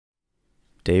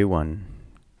Day 1.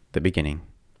 The beginning.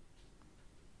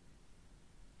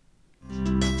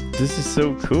 This is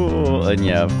so cool. And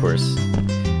yeah, of course,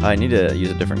 I need to use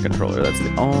a different controller. That's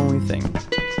the only thing.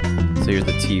 So here's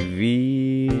the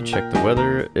TV. Check the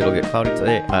weather. It'll get cloudy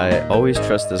today. I always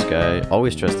trust this guy.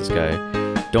 Always trust this guy.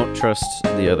 Don't trust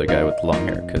the other guy with the long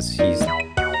hair, because he's...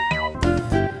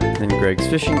 Then Greg's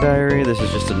fishing diary. This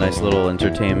is just a nice little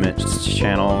entertainment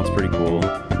channel. It's pretty cool.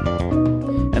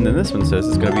 And then this one says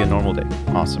it's gonna be a normal day.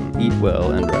 Awesome. Eat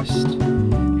well and rest.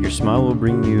 Your smile will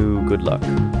bring you good luck. So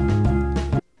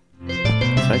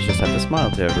I just have to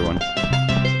smile to everyone.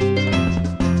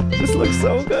 This looks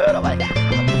so good. Oh my god.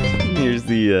 Here's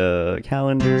the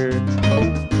calendar.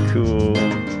 Cool.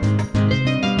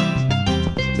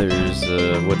 There's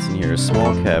what's in here? A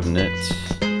small cabinet.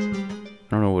 I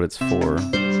don't know what it's for.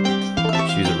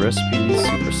 Choose a recipe.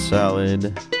 Super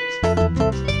salad.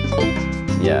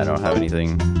 Yeah, I don't have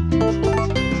anything.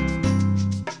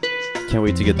 Can't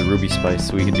wait to get the ruby spice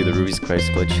so we can do the ruby spice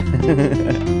glitch.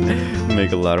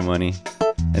 Make a lot of money.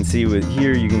 And see, with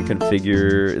here you can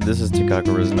configure. This is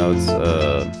Takakura's notes,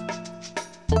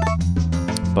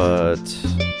 but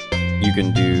you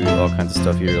can do all kinds of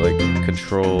stuff here, like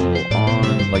control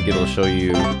on. Like it'll show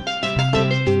you.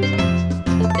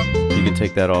 You can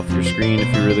take that off your screen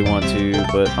if you really want to,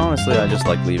 but honestly, I just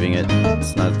like leaving it.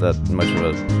 It's not that much of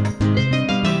a.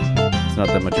 It's not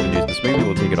that much of a nuisance. Maybe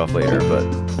we'll take it off later, but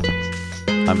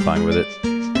I'm fine with it.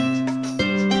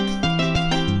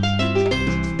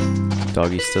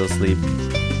 Doggy's still asleep.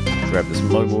 Grab this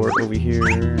mugwort over here.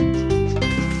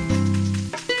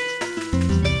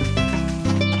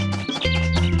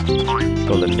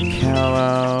 Go let the cow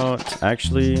out.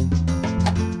 Actually,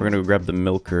 we're gonna go grab the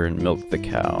milker and milk the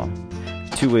cow.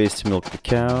 2 ways to milk the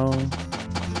cow.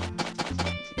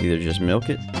 Either just milk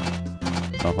it.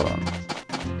 Oh, hold on.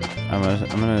 I'm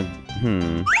gonna.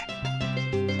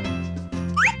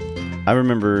 I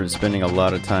remember spending a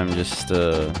lot of time just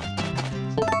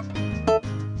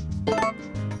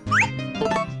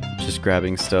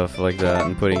grabbing stuff like that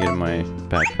and putting it in my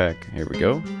backpack. Here we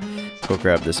go. Let's go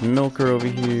grab this milker over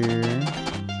here.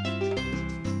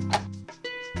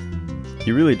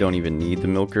 You really don't even need the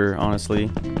milker, honestly.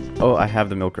 Oh, I have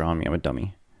the milker on me. I'm a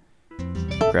dummy.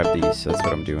 Grab these. That's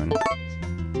what I'm doing.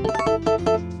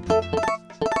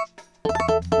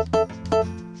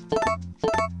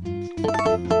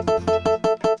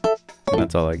 And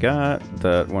that's all I got.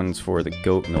 That one's for the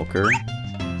goat milker.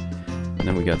 And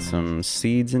then we got some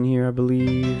seeds in here, I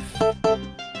believe.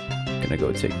 Gonna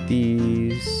go take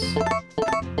these.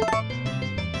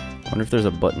 Wonder if there's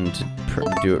a button to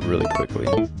do it really quickly.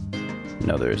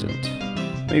 No, there isn't.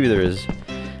 Maybe there is.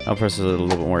 I'll press it a little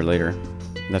bit more later.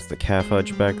 That's the calf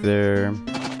hutch back there.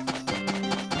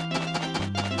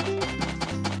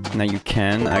 Now you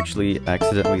can actually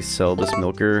accidentally sell this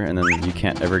milker, and then you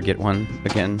can't ever get one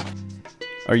again.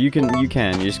 Or you can. You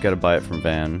just gotta buy it from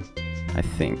Van, I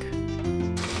think.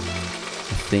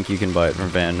 I think you can buy it from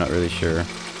Van, not really sure.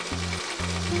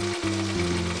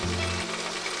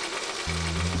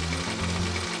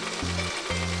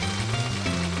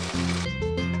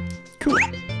 Cool.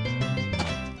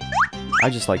 I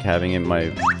just like having it in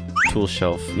my tool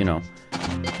shelf, you know,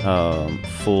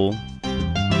 full.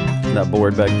 That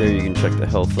board back there, you can check the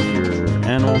health of your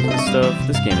animals and stuff.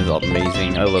 This game is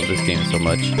amazing. I love this game so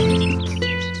much.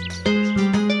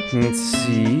 Let's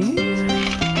see.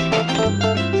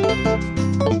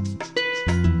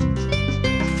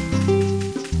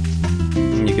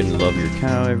 You can love your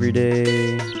cow every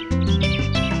day.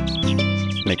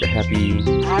 Make her happy.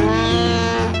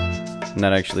 And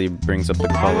that actually brings up the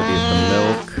quality of the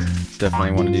milk.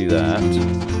 Definitely want to do that.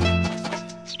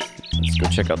 Let's go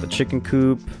check out the chicken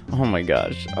coop. Oh my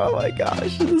gosh. Oh my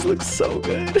gosh. This looks so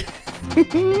good.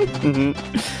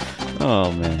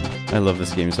 Oh man. I love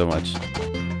this game so much.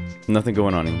 Nothing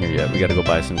going on in here yet. We gotta go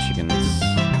buy some chickens.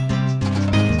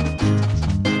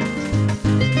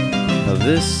 Now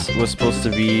this was supposed to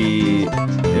be...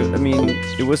 I mean,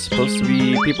 it was supposed to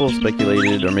be... People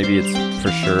speculated, or maybe it's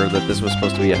for sure, that this was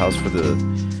supposed to be a house for the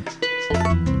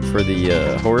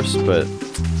horse, but...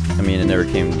 I mean, it never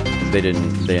came...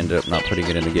 They ended up not putting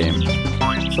it in the game.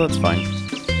 So that's fine.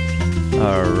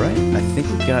 Alright, I think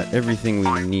we got everything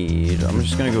we need. I'm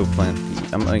just gonna go plant the...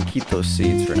 I'm gonna keep those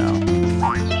seeds for now.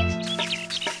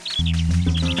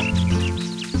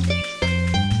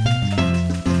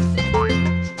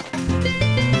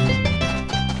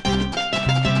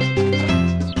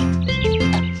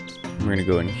 We're gonna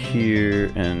go in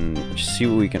here and see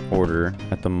what we can order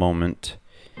at the moment.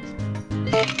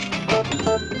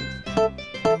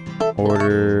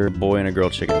 Order boy and a girl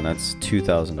chicken. That's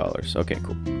 $2,000. Okay,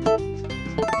 cool.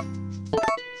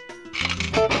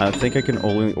 I think I can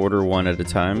only order one at a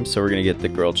time, so we're gonna get the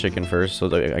grilled chicken first so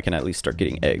that I can at least start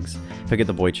getting eggs. If I get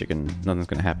the boy chicken, nothing's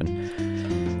gonna happen.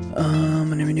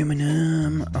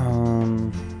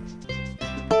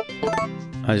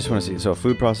 I just want to see. So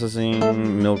food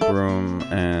processing, milk room,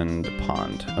 and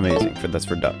pond. Amazing. That's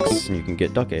for ducks, and you can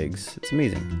get duck eggs. It's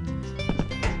amazing.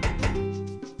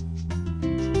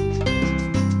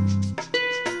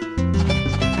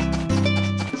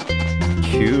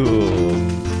 Cool.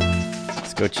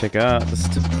 Let's go check out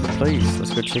the place.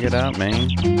 Let's go check it out, man.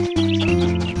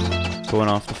 Going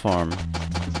off the farm,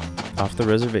 off the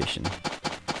reservation.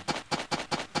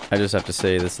 I just have to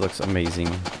say, this looks amazing.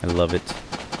 I love it.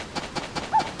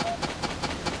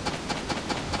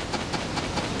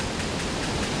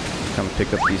 Come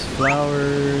pick up these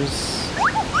flowers.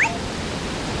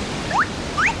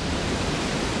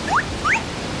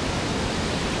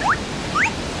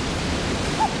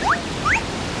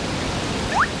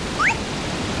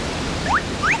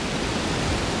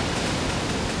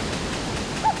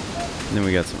 And then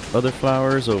we got some other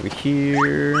flowers over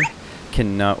here.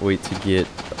 Cannot wait to get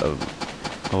a,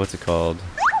 what's it called?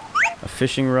 A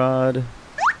fishing rod.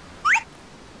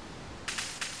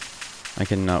 I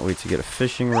cannot wait to get a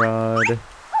fishing rod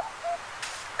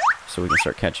so we can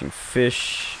start catching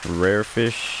fish, rare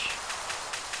fish.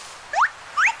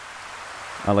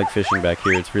 I like fishing back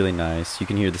here. It's really nice. You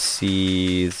can hear the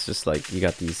sea. It's just like you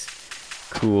got these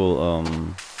cool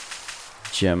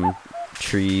gem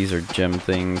trees or gem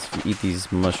things. You eat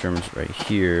these mushrooms right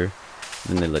here,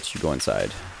 then they let you go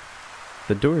inside.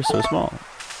 The door is so small.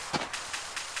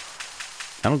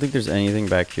 I don't think there's anything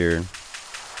back here.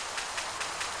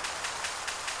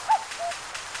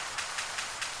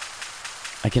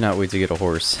 I cannot wait to get a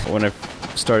horse. When I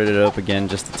started it up again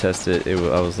just to test it,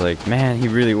 I was like, man, he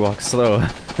really walks slow.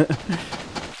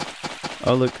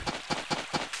 Oh, look.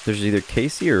 There's either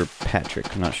Casey or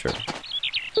Patrick. I'm not sure.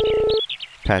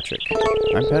 Patrick.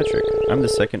 I'm Patrick. I'm the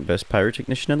second best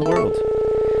pyrotechnician in the world.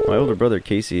 My older brother,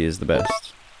 Casey, is the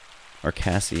best. Or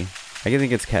Cassie. I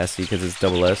think it's Cassie because it's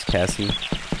double S. Cassie.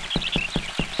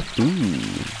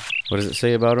 Ooh. What does it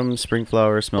say about him? Spring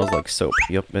flower smells like soap.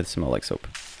 Yep, it smells like soap.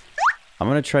 I'm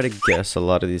gonna try to guess a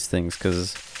lot of these things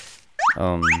because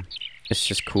it's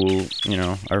just cool, you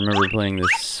know. I remember playing this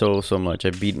so much.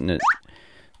 I've beaten it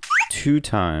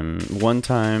one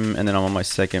time, and then I'm on my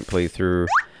second playthrough.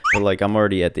 But like, I'm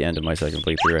already at the end of my second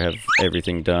playthrough. I have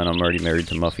everything done. I'm already married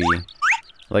to Muffy.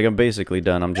 Like, I'm basically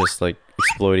done. I'm just like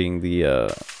exploiting the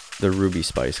Ruby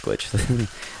Spice glitch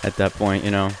at that point,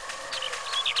 you know.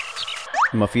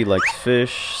 Muffy likes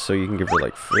fish, so you can give her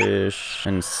like fish.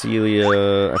 And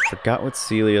Celia, I forgot what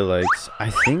Celia likes. I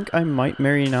think I might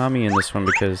marry Nami in this one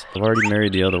because I've already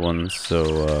married the other ones,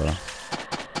 so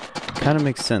kind of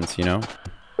makes sense, you know.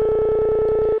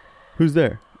 Who's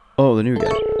there? Oh, the new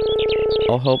guy.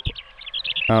 I'll help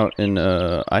out in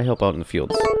I help out in the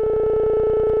fields.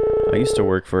 I used to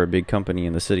work for a big company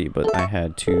in the city, but I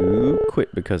had to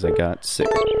quit because I got sick.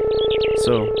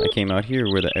 So I came out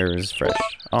here where the air is fresh.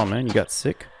 Oh man, you got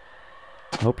sick?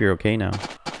 I hope you're okay now.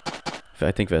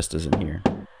 I think Vesta's in here.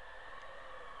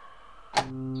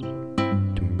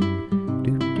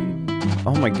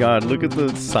 Oh my god, look at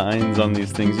the signs on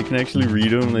these things. You can actually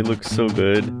read them. They look so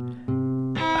good.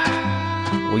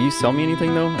 Will you sell me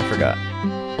anything though? I forgot.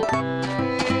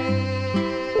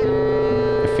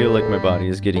 I feel like my body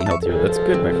is getting healthier. That's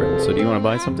good, my friend. So do you want to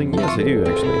buy something? Yes, I do,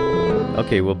 actually.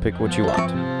 Okay, we'll pick what you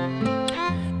want.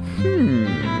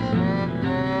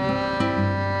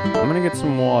 I'm gonna get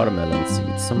some watermelon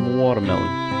seeds. Some watermelon.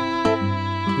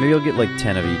 Maybe I'll get like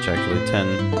 10 of each, actually.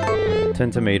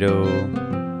 10 tomato.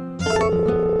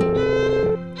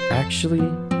 Actually,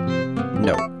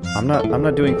 no. I'm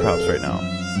not doing crops right now.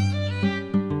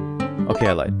 Okay,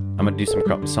 I lied. I'm gonna do some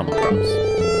crops.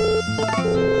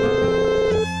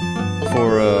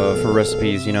 For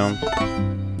recipes, you know,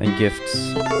 and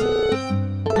gifts.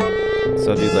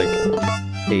 So I'll do like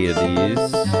 8 of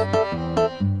these.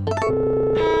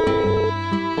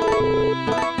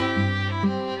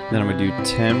 Then I'm gonna do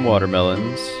 10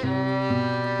 watermelons.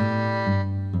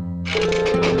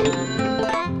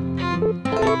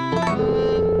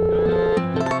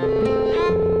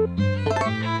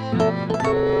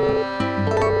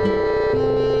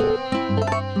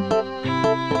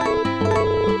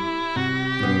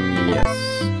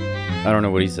 I don't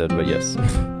know what he said, but yes.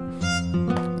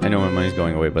 I know my money's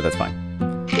going away, but that's fine.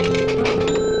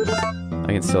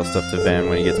 I can sell stuff to Van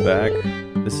when he gets back.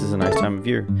 This is a nice time of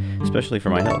year, especially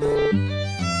for my health.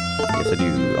 Yes, I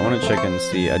do. I want to check and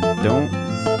see. I don't...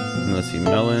 Let's see,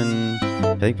 melon.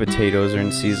 I think potatoes are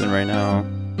in season right now.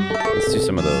 Let's do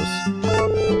some of those.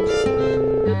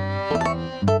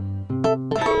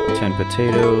 find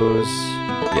potatoes.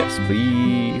 Yes,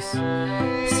 please.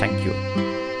 Thank you.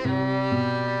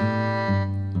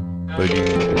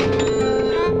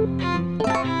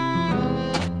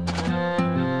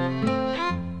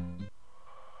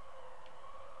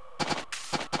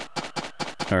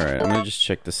 Alright, I'm gonna just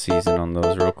check the season on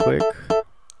those real quick.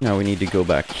 Now we need to go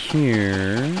back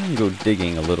here and go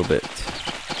digging a little bit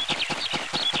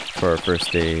for our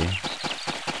first day.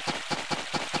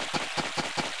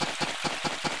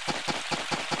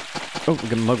 Oh, we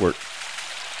got mugwort.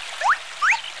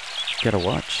 Gotta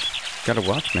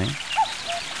watch, man.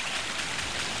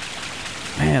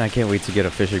 Man, I can't wait to get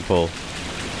a fishing pole.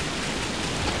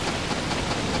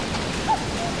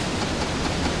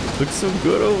 Looks so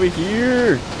good over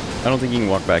here. I don't think you can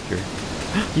walk back here.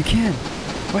 You can.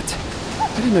 What?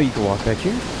 I didn't know you could walk back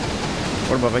here.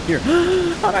 What about back here?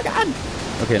 Oh my god.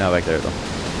 Okay, not back there though.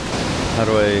 How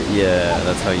do I? Yeah,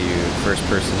 that's how you first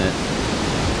person it.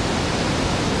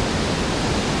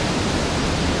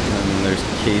 And there's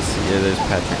Casey. Yeah, there's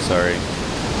Patrick. Sorry,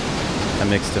 I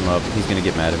mixed him up. He's gonna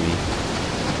get mad at me.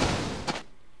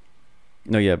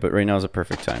 No, yeah, but right now is a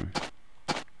perfect time.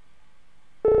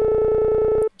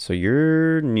 So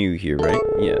you're new here, right?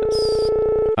 Yes.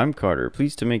 I'm Carter.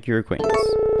 Pleased to make your acquaintance.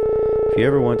 If you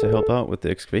ever want to help out with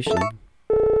the excavation,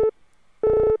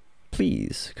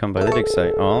 please come by the dig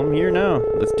site. Oh, I'm here now.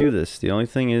 Let's do this. The only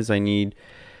thing is I need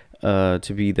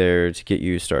to be there to get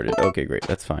you started. Okay, great.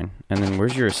 That's fine. And then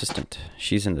where's your assistant?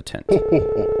 She's in the tent.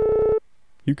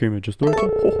 You came at just the right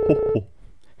time.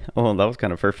 Oh, that was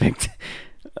kind of perfect.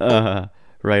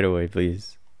 Right away,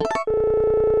 please.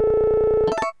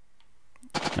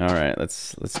 All right,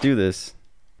 let's do this.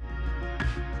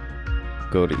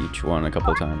 Go to each one a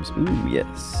couple times. Ooh,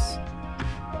 yes.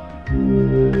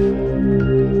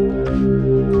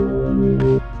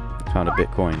 Found a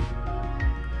Bitcoin.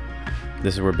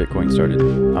 This is where Bitcoin started.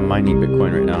 I'm mining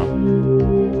Bitcoin right now.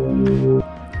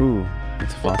 Ooh,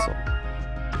 it's a fossil.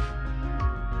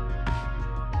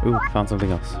 Ooh, found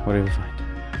something else. What did we find?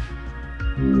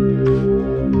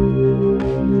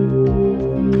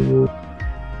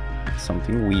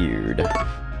 Something weird.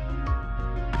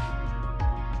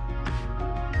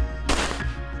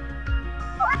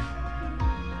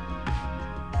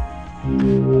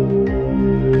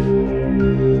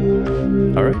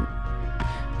 Alright.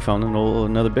 We found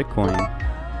another Bitcoin.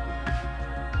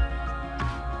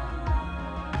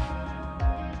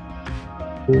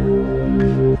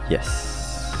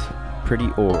 Yes. Pretty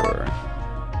ore.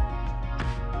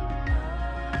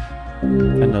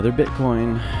 Another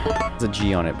Bitcoin. There's a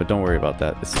G on it, but don't worry about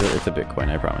that. It's a Bitcoin,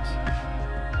 I promise.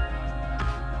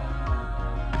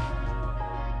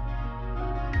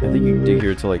 I think you can dig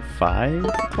here till like 5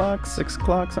 o'clock, 6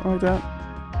 o'clock, something like that.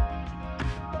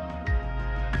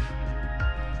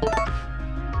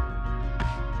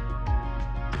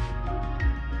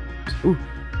 Ooh,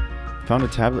 found a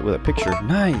tablet with a picture.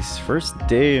 Nice! First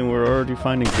day and we're already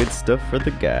finding good stuff for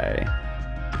the guy.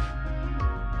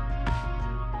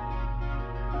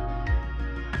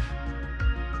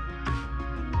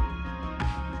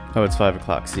 Oh, it's 5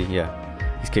 o'clock. See, yeah.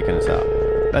 He's kicking us out.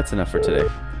 That's enough for today.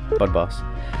 Bud Boss.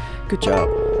 Good job.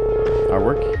 Our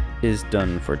work is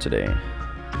done for today.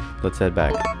 Let's head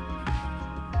back.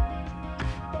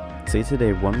 Say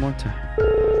today one more time.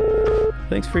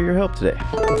 Thanks for your help today.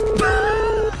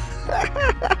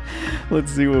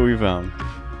 Let's see what we found.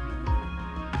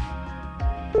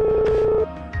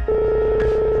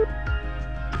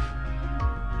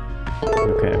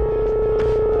 Okay.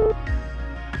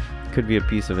 Could be a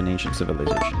piece of an ancient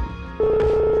civilization.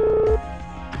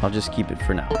 I'll just keep it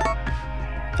for now.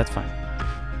 That's fine.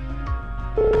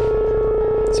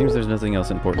 It seems there's nothing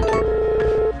else important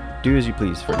here. Do as you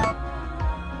please for now.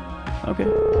 Okay.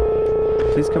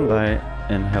 Please come by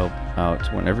and help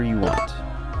out whenever you want.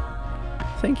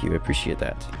 Thank you, I appreciate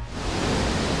that.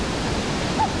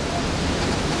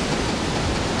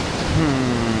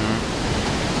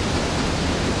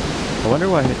 I wonder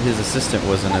why his assistant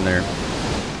wasn't in there.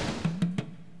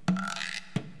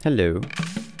 Hello.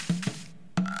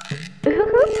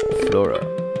 Flora.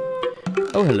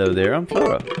 Oh, hello there, I'm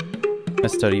Flora. I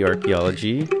study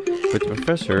archaeology with the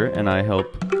professor, and I help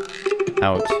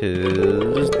out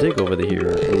his dig over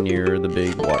here near the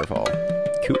big waterfall.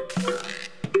 Cool.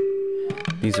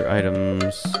 These are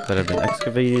items that have been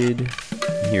excavated.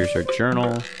 Here's our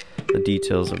journal, the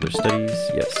details of their studies.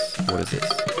 Yes, what is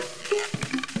this?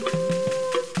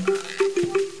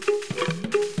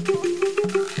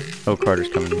 Oh, Carter's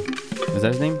coming. Is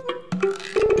that his name?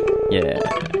 Yeah,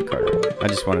 Carter. I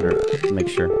just wanted to make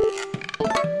sure.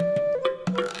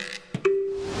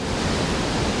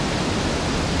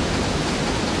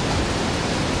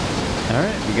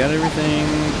 Alright, we got everything.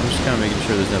 I'm just kind of making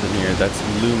sure there's nothing here. That's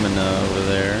Lumina over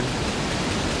there.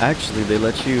 Actually, they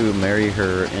let you marry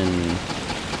her in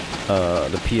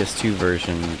the PS2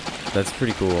 version. That's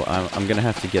pretty cool. I'm gonna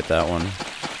have to get that one.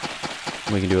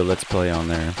 We can do a let's play on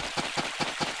there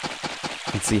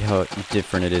and see how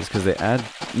different it is, because they add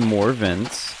more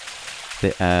vents.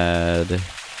 They add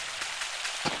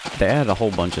a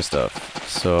whole bunch of stuff.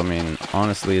 So I mean,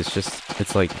 honestly, it's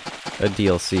like a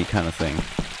DLC kind of thing.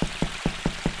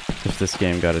 If this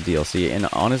game got a DLC, and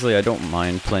honestly, I don't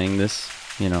mind playing this,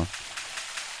 you know,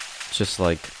 just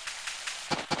like,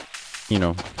 you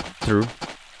know, through,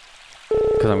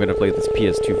 because I'm gonna play this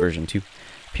PS2 version too.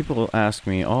 People will ask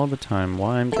me all the time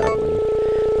why I'm traveling,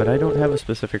 but I don't have a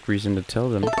specific reason to tell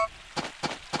them.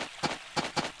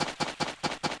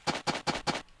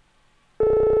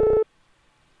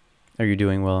 Are you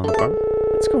doing well on the farm?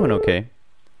 It's going okay.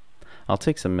 I'll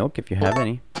take some milk if you have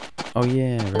any. Oh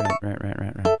yeah,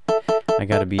 right. I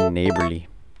gotta be neighborly.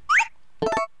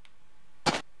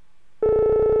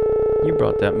 You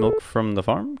brought that milk from the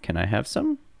farm? Can I have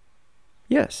some?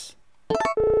 Yes.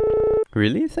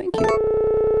 Really? Thank you.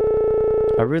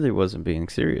 I really wasn't being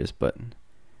serious, but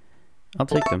I'll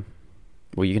take them.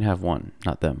 Well, you can have one,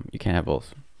 not them. You can't have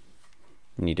both.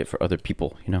 You need it for other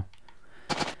people, you know?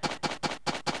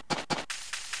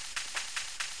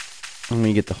 When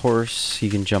you get the horse, you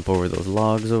can jump over those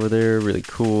logs over there. Really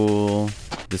cool.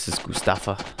 This is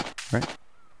Gustafa, right?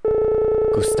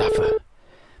 Gustafa.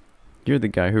 You're the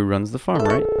guy who runs the farm,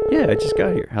 right? Yeah, I just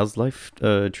got here. How's life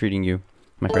treating you,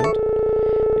 my friend?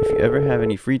 If you ever have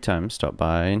any free time, stop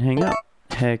by and hang out.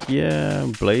 Heck yeah,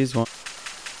 Blaze one.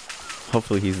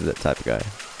 Hopefully he's that type of guy.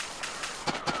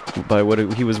 By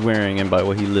what he was wearing and by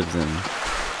what he lives in.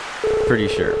 Pretty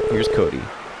sure. Here's Cody.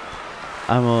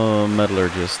 I'm a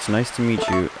metallurgist. Nice to meet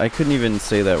you. I couldn't even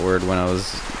say that word when I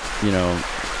was, you know,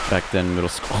 back then in middle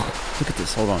school. Look at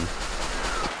this, hold on.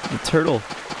 The turtle.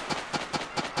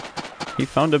 He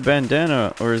found a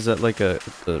bandana, or is that like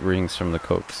the rings from the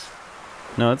Cokes?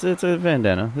 No, it's a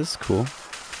bandana. This is cool.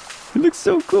 It looks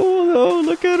so cool though.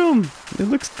 Look at him. It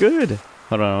looks good.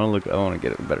 Hold on, I want to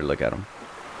get a better look at him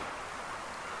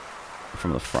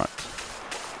from the front.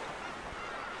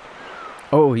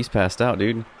 Oh, he's passed out,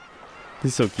 dude.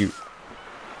 He's so cute.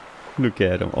 Look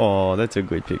at him. Oh, that's a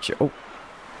good picture. Oh,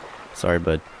 sorry,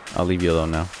 bud. I'll leave you alone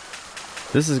now.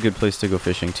 This is a good place to go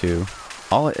fishing too.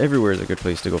 Everywhere is a good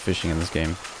place to go fishing in this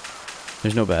game.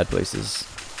 There's no bad places.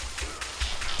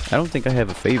 I don't think I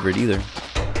have a favorite either.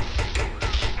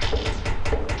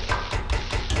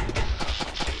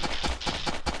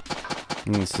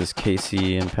 And this is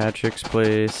Casey and Patrick's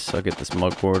place. I'll get this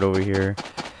mugboard over here.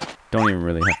 Don't even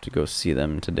really have to go see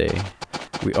them today.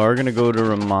 We are going to go to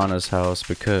Romana's house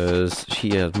because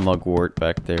she has mugwort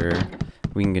back there.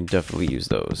 We can definitely use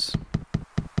those.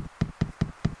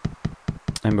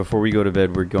 And before we go to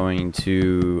bed, we're going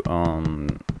to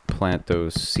plant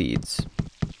those seeds.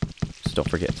 Just don't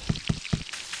forget.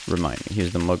 Remind me.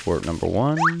 Here's the mugwort number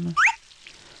 1.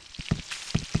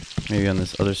 Maybe on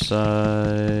this other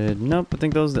side. Nope, I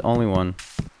think that was the only one.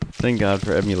 Thank God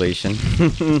for emulation.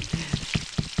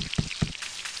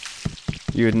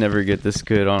 You would never get this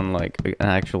good on like an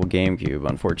actual Gamecube,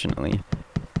 unfortunately.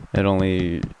 It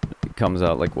only comes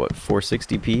out like what,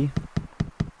 460p?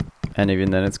 And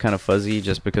even then it's kind of fuzzy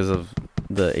just because of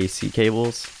the AC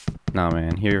cables. Nah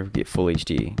man, here get full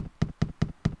HD.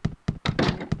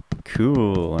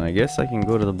 Cool, and I guess I can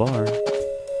go to the bar.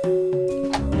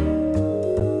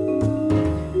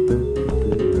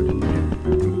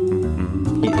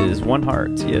 He is one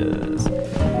heart, yes.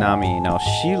 Nami, now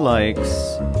she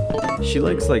likes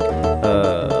like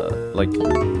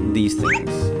these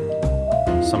things.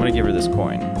 So I'm gonna give her this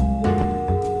coin.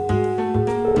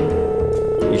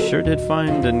 You sure did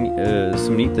find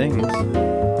some neat things.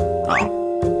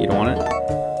 Oh, you don't want it?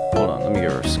 Hold on, let me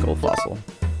give her a skull fossil.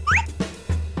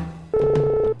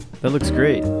 That looks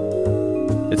great.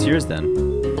 It's yours then.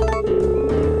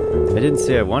 I didn't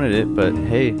say I wanted it, but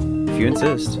hey, if you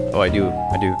insist. Oh, I do.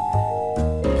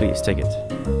 Please, take it.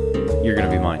 You're gonna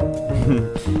be mine.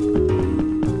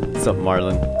 What's up,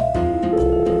 Marlon?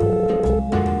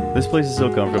 This place is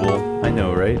so comfortable. I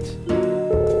know, right?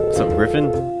 What's up,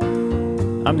 Griffin?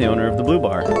 I'm the owner of the Blue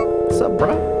Bar. What's up,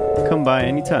 bro? Come by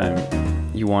anytime.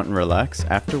 You want and relax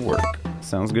after work.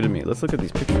 Sounds good to me. Let's look at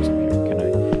these pictures up here. Can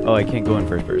I? Oh, I can't go in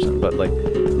first person, but like,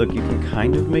 look, you can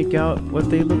kind of make out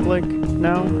what they look like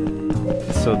now.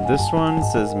 So this one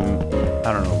says,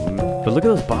 I don't know, but look at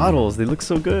those bottles. They look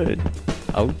so good.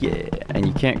 Oh yeah, and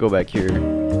you can't go back here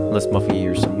unless Muffy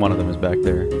or one of them is back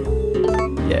there.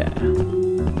 Yeah.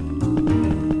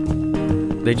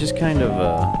 They just kind of,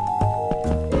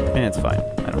 it's fine.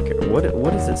 I don't care.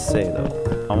 What does it say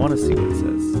though? I want to see what it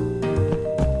says.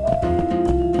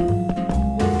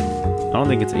 I don't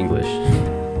think it's English.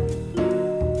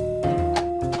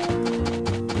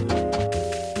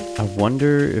 I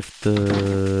wonder if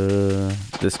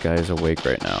this guy is awake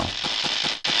right now.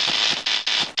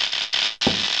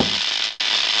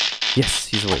 Yes,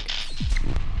 he's awake.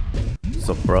 What's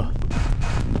up, bruh?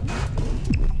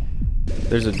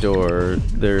 There's a door.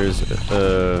 There's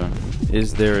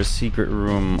is there a secret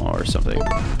room or something?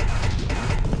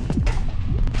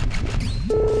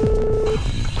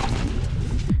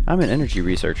 I'm an energy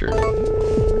researcher.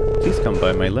 Please come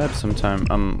by my lab sometime.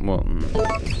 Well,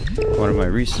 one of my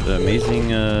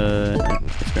amazing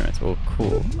experiments. Oh,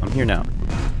 cool. I'm here now.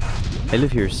 I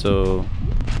live here so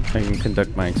I can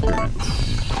conduct my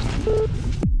experiments.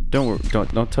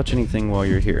 Don't touch anything while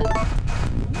you're here.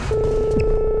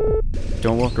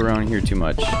 Don't walk around here too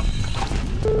much.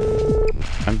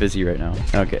 I'm busy right now.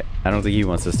 Okay, I don't think he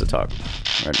wants us to talk.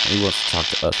 Right, he wants to talk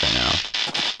to us right now.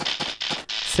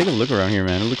 Let's take a look around here,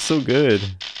 man. It looks so good.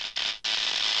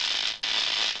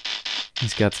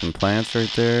 He's got some plants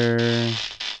right there.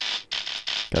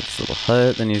 Got this little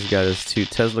hut. Then he's got his 2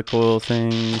 Tesla coil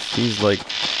things. He's like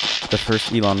the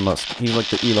first Elon Musk. He's like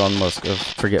the Elon Musk of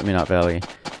Forget-Me-Not Valley.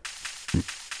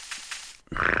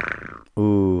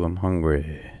 Ooh, I'm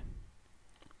hungry.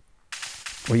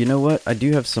 Well, you know what? I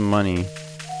do have some money.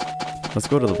 Let's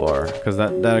go to the bar, because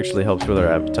that actually helps with our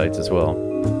appetites as well.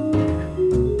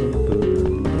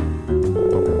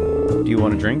 Do you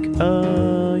want a drink?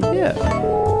 Yeah.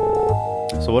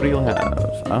 So what do you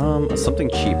have? Something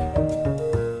cheap.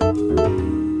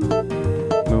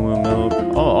 Moo Moo Milk.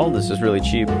 Oh, all this is really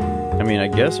cheap. I mean, I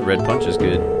guess a red punch is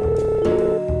good.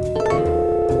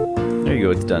 There you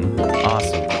go, it's done.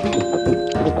 Awesome.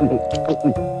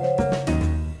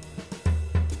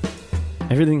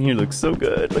 Everything here looks so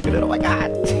good. Look at it. Oh my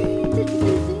god.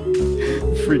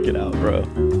 Freaking out, bro.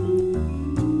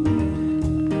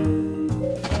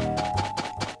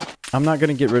 I'm not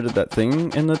gonna get rid of that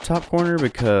thing in the top corner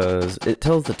because it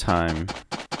tells the time.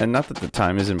 And not that the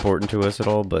time is important to us at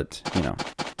all, but, you know.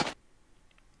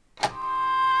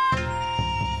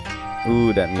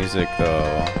 Ooh, that music,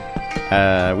 though.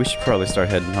 We should probably start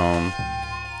heading home.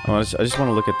 Oh, I just want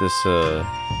to look at this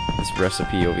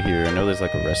recipe over here. I know there's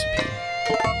like a recipe.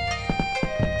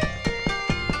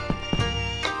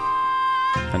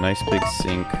 A nice big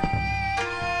sink.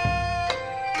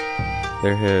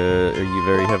 They're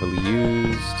very heavily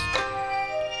used.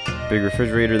 Big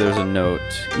refrigerator, there's a note.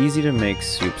 Easy to make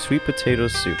soup. Sweet potato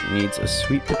soup. Needs a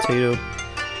sweet potato.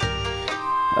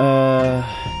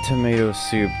 Tomato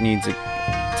soup. Needs a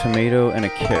tomato and a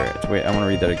carrot. Wait, I want to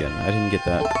read that again. I didn't get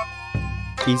that.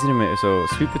 Easy to make. So,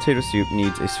 sweet potato soup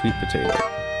needs a sweet potato.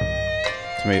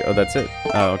 Tomato. Oh, that's it.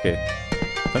 Oh, okay.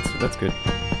 That's good.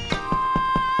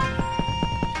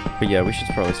 But yeah, we should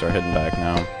probably start heading back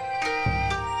now.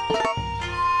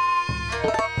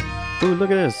 Ooh,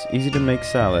 look at this. Easy to make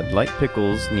salad. Light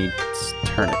pickles needs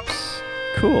turnips.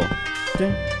 Cool.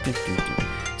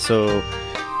 So,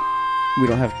 we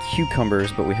don't have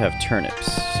cucumbers, but we have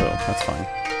turnips. So, that's fine.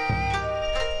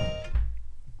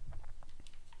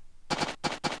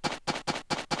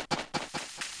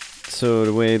 So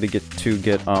the way to get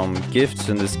gifts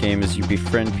in this game is you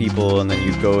befriend people and then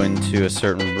you go into a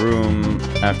certain room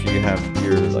after you have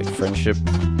your like friendship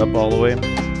up all the way,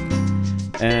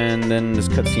 and then this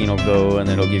cutscene will go and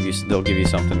then they'll give you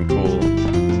something cool.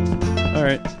 All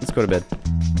right, let's go to bed.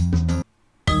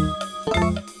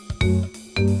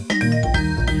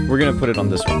 We're gonna put it on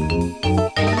this one.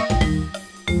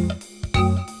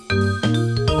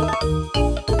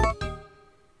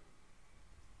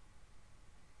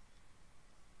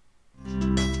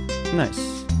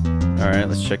 Nice. Alright,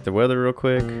 let's check the weather real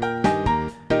quick.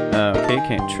 Okay,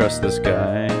 can't trust this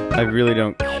guy. I really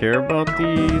don't care about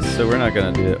these, so we're not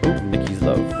gonna do it. Oh, Mickey's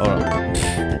Love. Hold on.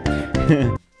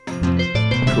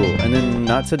 Cool. And then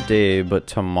not today, but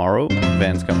tomorrow,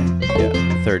 van's coming. Yeah,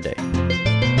 3rd day.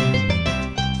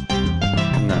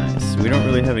 Nice. We don't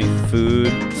really have any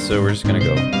food, so we're just gonna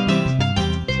go.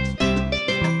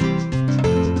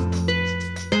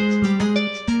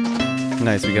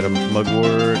 Nice, we got a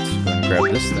mugwort. Go and grab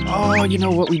this thing. Oh, you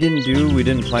know what we didn't do? We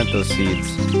didn't plant those seeds.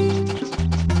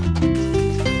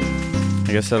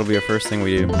 I guess that'll be our first thing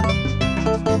we do.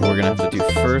 What we're gonna have to do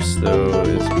first, though,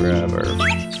 is grab our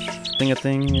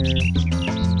thing here.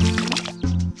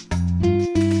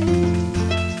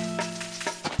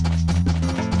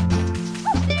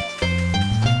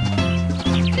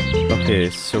 Okay,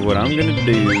 so what I'm gonna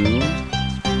do...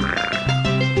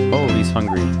 Oh, he's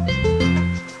hungry.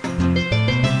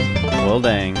 Well,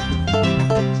 dang.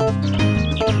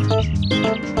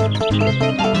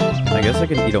 I guess I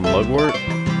can eat a mugwort.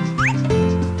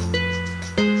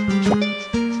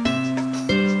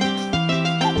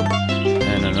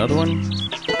 And another one.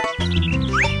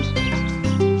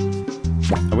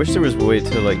 I wish there was a way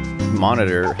to like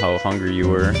monitor how hungry you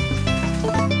were.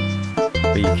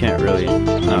 But you can't really.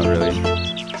 Not really.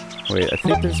 Wait, I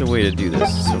think there's a way to do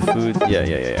this. So food.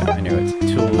 Yeah. I knew it.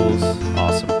 Tools.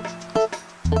 Awesome.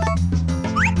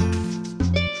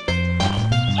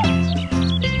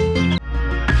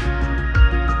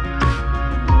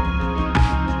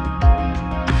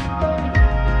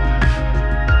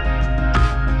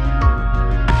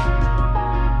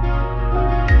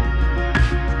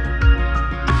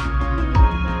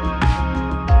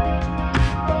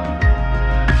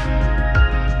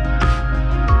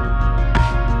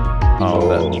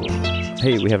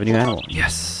 Hey, we have a new animal.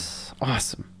 Yes!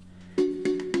 Awesome.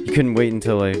 You couldn't wait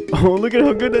until I... Oh, look at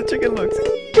how good that chicken looks.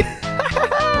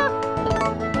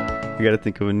 We gotta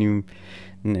think of a new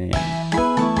name.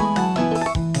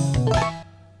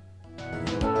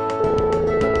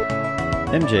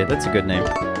 MJ, that's a good name.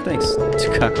 Thanks,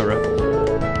 Takakura.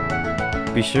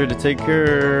 Be sure to take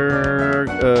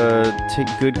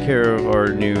good care of our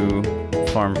new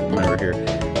farm member here.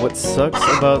 What sucks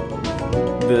about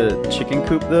the chicken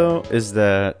coop though is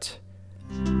that,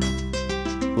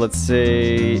 let's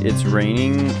say it's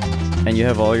raining and you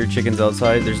have all your chickens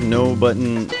outside, there's no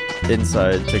button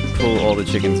inside to pull all the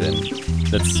chickens in.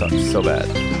 That sucks so bad.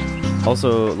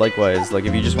 Also, likewise, like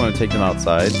if you just want to take them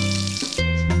outside,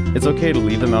 it's okay to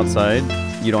leave them outside.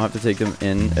 You don't have to take them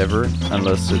in ever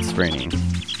unless it's raining.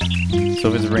 So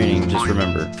if it's raining, just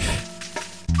remember.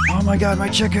 Oh my god, my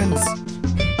chickens!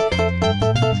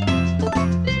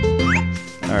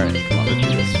 Alright, come on, let's do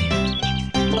this.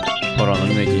 Hold on, let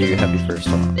me make you happy first.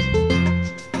 Hold on.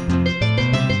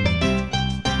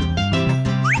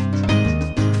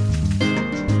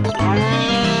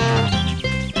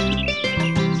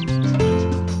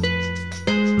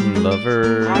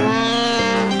 Lover.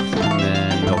 And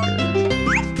then milker.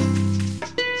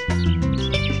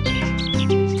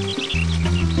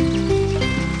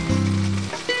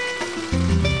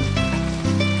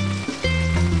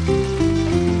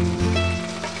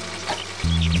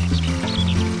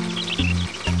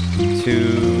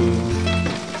 Two,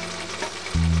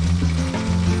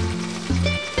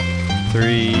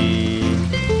 3,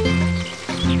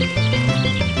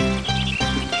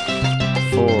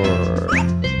 4.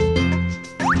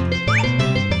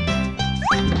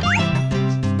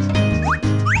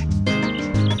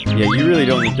 Yeah, you really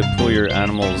don't need to pull your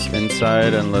animals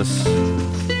inside unless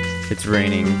it's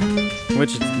raining,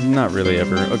 which it's not really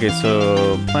ever. Okay,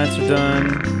 so plants are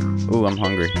done. Ooh, I'm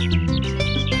hungry.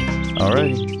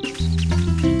 Alrighty.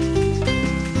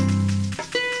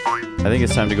 I think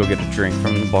it's time to go get a drink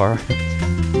from the bar.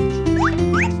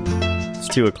 It's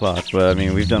 2 o'clock, but I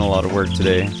mean, we've done a lot of work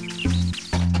today.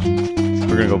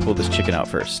 We're gonna go pull this chicken out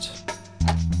first,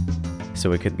 so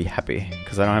we could be happy,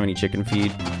 because I don't have any chicken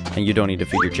feed, and you don't need to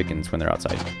feed your chickens when they're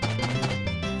outside.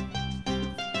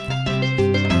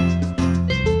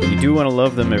 But you do want to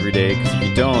love them every day, because if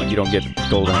you don't get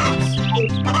golden eggs.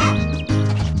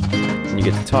 And you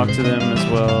get to talk to them as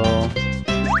well.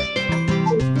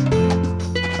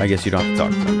 I guess you don't have to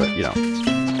talk to them, but you know.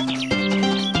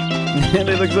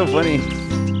 They look so funny.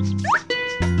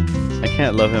 I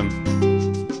can't love him.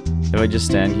 If I just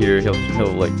stand here, he'll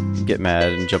like get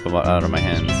mad and jump out of my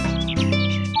hands.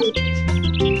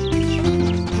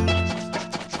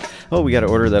 Oh, we gotta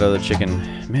order that other chicken.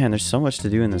 Man, there's so much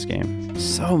to do in this game.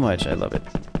 So much, I love it.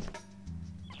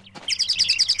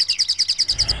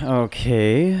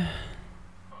 Okay.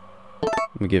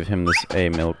 Let me give him this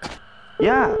milk.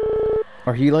 Yeah.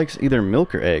 Or he likes either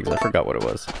milk or eggs. I forgot what it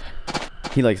was.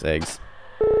 He likes eggs.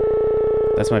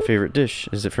 That's my favorite dish.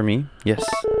 Is it for me? Yes.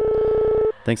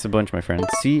 Thanks a bunch, my friend.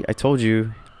 See, I told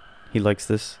you he likes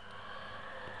this.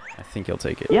 I think he'll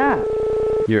take it. Yeah.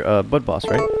 You're Bud Boss,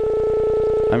 right?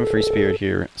 I'm a free spirit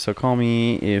here, so call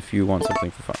me if you want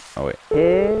something for fun. Oh, wait.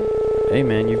 Hey,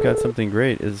 man, you've got something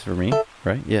great. Is this for me?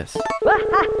 Right? Yes.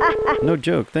 No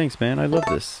joke. Thanks, man. I love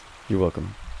this. You're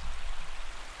welcome.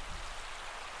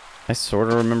 I sort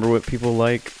of remember what people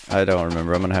like. I don't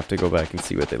remember. I'm gonna have to go back and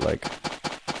see what they like.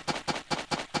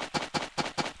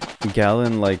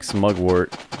 Gallon likes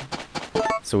mugwort,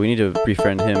 so we need to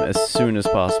befriend him as soon as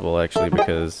possible, actually,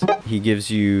 because he gives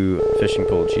you fishing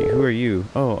pole. Gee, who are you?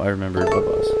 Oh, I remember Bud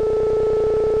Boss.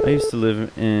 I used to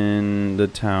live in the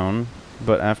town,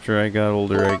 but after I got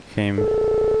older, I came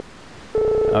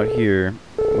out here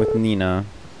with Nina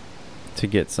to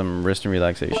get some rest and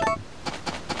relaxation.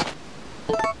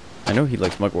 I know he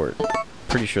likes mugwort.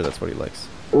 Pretty sure that's what he likes.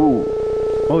 Ooh.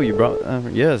 Oh, you brought...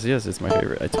 yes, it's my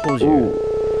favorite. I told you.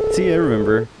 See, I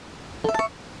remember.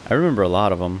 I remember a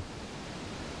lot of them.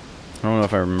 I don't know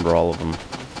if I remember all of them.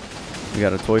 We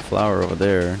got a toy flower over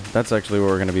there. That's actually what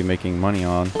we're going to be making money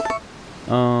on.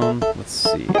 Let's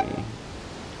see.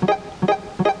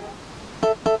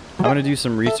 I'm going to do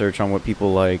some research on what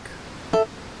people like.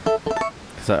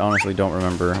 Because I honestly don't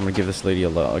remember. I'm going to give this lady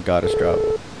a goddess drop.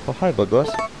 Oh, hi, Blood Bless.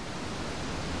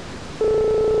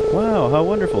 Wow, how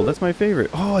wonderful. That's my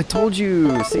favorite. Oh, I told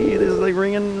you. See, this is like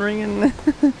ringing.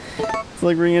 It's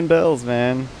like ringing bells,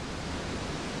 man.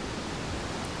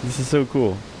 This is so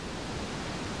cool.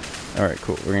 Alright,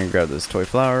 cool. We're going to grab this toy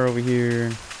flower over here.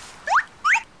 And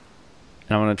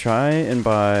I'm going to try and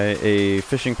buy a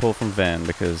fishing pole from Van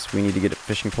because we need to get a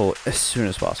fishing pole as soon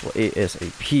as possible.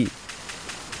 ASAP.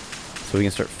 So we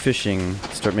can start fishing,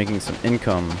 start making some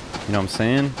income. You know what I'm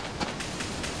saying?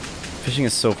 Fishing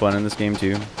is so fun in this game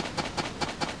too.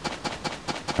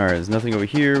 Alright, there's nothing over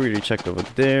here. We already checked over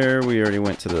there. We already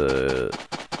went to the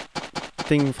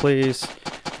thing place.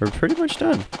 We're pretty much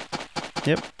done.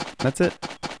 Yep, that's it.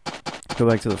 Go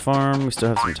back to the farm. We still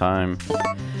have some time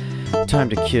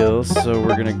to kill, so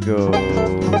we're gonna go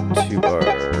to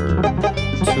our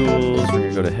tools. We're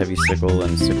gonna go to heavy sickle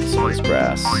and sickle some of this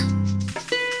grass.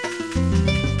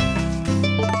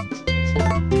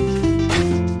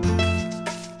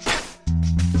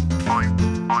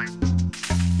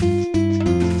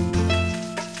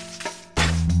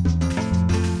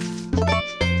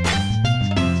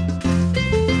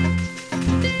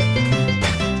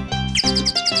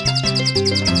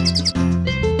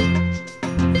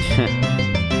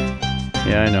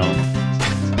 Yeah, I know.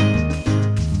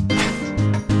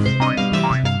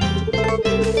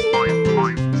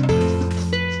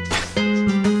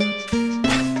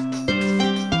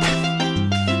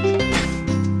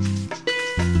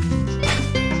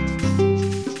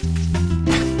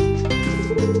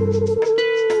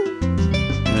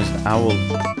 There's an owl.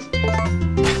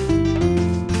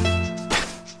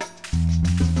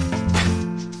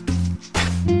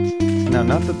 Now,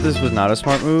 not that this was not a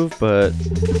smart move, but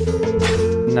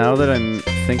now that I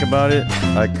think about it,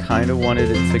 I kind of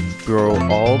wanted it to grow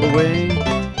all the way.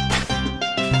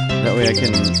 That way I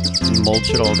can mulch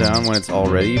it all down when it's all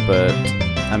ready, but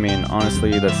I mean,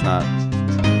 honestly, that's not...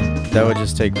 That would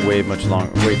just take way too long.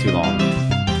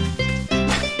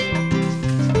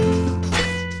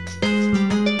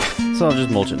 So I'll just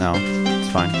mulch it now. It's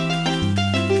fine.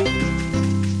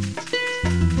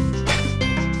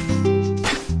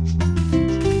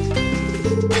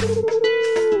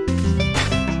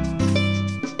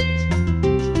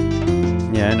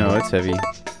 Yeah, I know, it's heavy.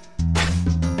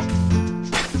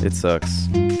 It sucks.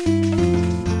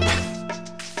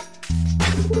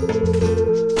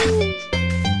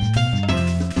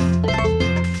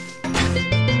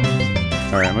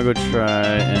 Alright, I'm gonna go try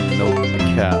and milk the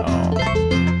cow.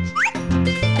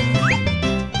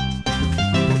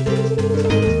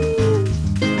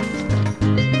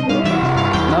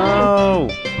 No!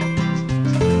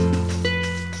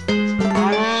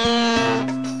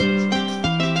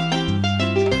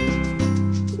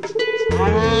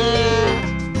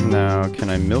 Now, can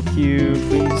I milk you,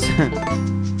 please?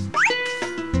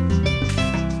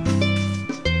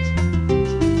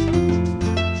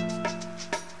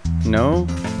 No?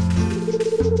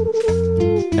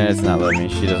 It's not letting me.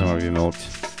 She doesn't want to be milked.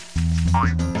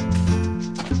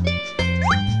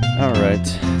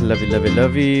 Alright.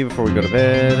 Lovey. Before we go to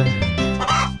bed.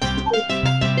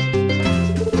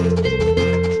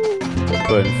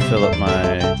 Go ahead and fill up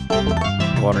my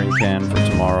watering can for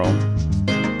tomorrow.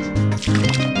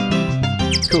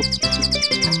 Cool.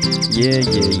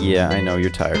 Yeah. I know, you're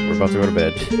tired. We're about to go to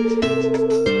bed.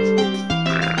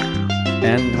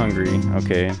 And hungry.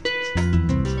 Okay.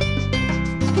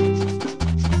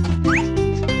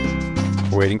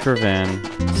 We're waiting for Van,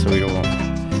 so we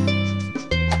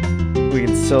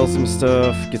can sell some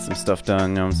stuff, get some stuff done,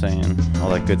 you know what I'm saying? All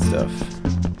that good stuff.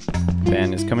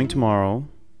 Van is coming tomorrow.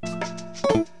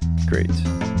 Great.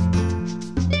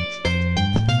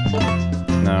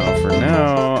 Now, for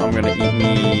now, I'm gonna eat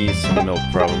me some milk,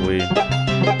 probably.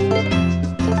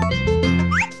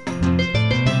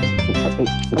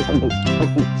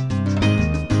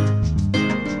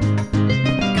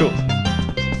 Cool.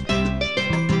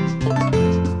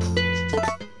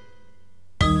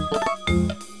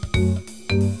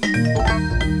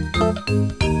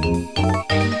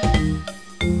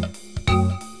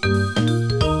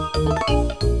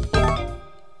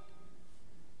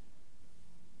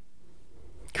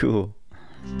 Cool.